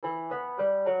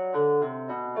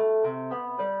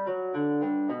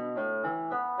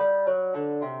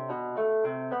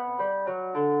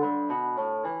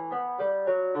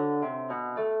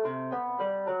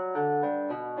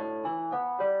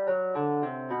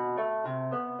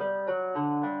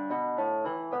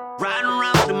Riding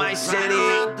around to my city.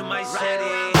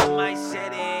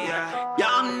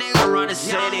 Young nigga run the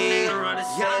city.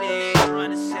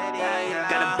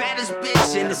 Got the baddest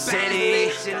bitch in the city.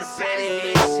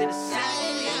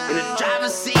 In the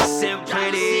driver's seat, sitting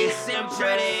pretty.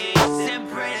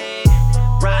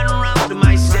 Riding around to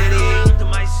my city.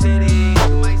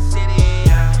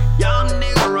 Young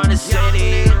nigga run the city.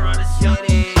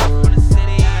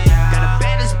 Got the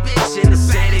baddest bitch in the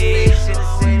city.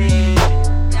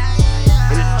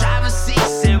 In the driver's seat,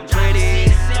 sitting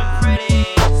pretty.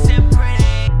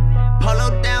 Polo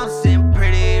down, sitting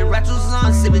pretty. Retros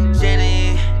on, sipping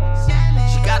Jenny.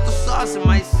 She got the sauce in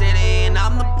my city, and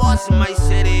I'm the boss in my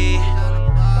city.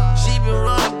 She been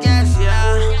rolling gas,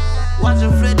 yeah. Watch her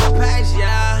flip the packs,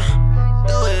 yeah.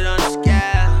 Do it on the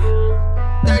scale.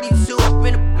 32 up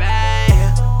in the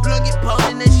bag. Plug it,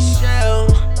 potent in she shell.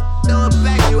 Throw it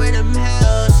back, you in them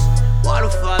hills.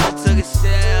 Waterfall, took a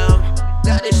sip.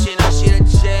 Got this shit on, she the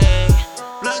chick.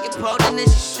 Plug it, potent in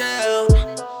she shell.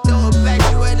 Throw it back,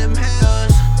 you in them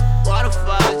hills.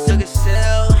 Waterfall, took a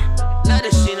sip. Let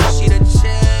this shit on, she the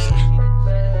chick.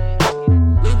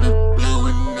 We been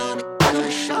blowing on the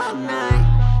kush all night.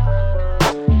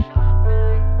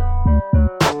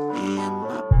 Me and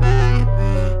my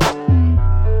baby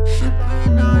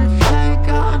sipping on a drink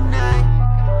all night.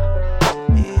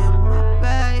 Me and my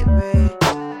baby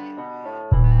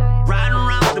riding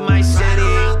around to my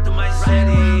city.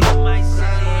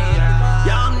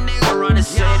 Young nigga run the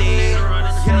city.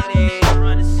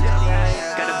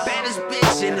 Got the baddest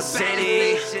bitch in the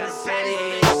city.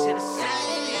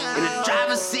 In the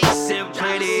driver's seat, sitting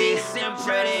pretty.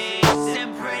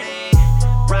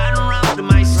 Riding around to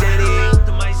my city.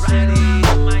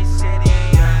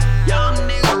 Young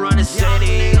nigga run the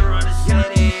city.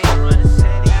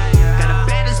 Got the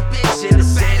baddest bitch in the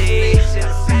city.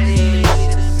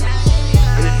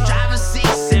 In the driver's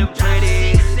seat, sitting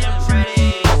pretty.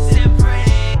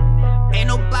 Ain't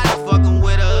nobody fucking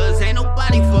with us. Ain't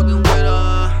nobody fucking with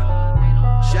her.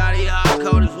 Shawty hard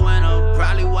cold as winter.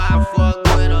 Probably why I fuck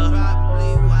with her.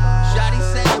 Shawty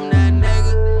say I'm that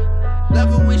nigga. Love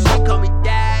her when she call me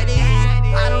daddy.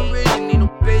 I don't really need no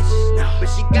bitches, but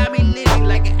she got me litty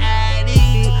like an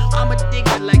addy. I'm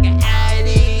addicted like an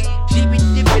addy. She be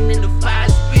dipping in the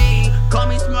 5-speed. Call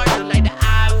me smarter like the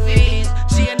IVs.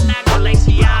 She a knockout like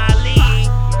she Ali.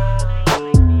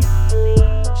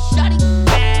 Shawty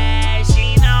bad,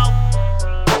 she know.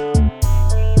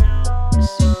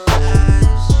 She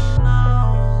bad, she know.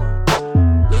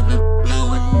 We been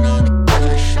blowing on the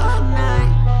kush all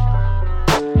night.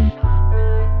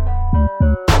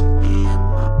 Me and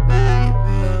my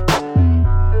baby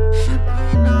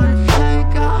sipping on a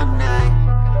drink all night.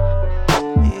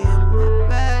 Me and my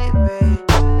baby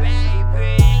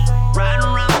riding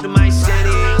around to my city.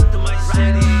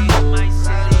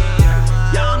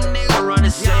 Young nigga run the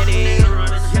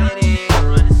city.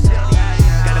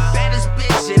 Got the baddest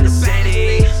bitch in the city.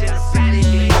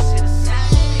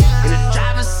 In the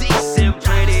driver's seat, sitting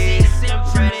pretty.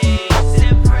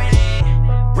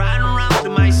 Riding around to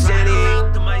my city.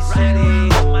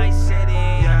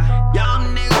 Young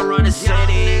nigga run the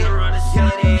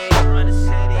city.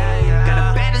 Got the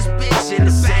baddest bitch in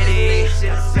the city.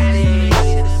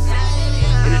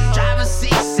 In the driver's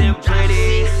seat, sitting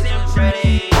pretty.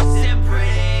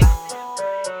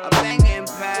 I bang in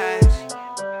past.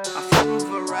 I flip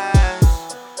for rides.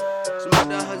 Smoke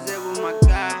the Jose with my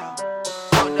guy.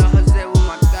 Smoke the Jose with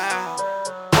my guy.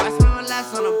 I spend my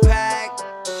last on a pack.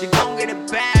 She gon' get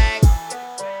it back.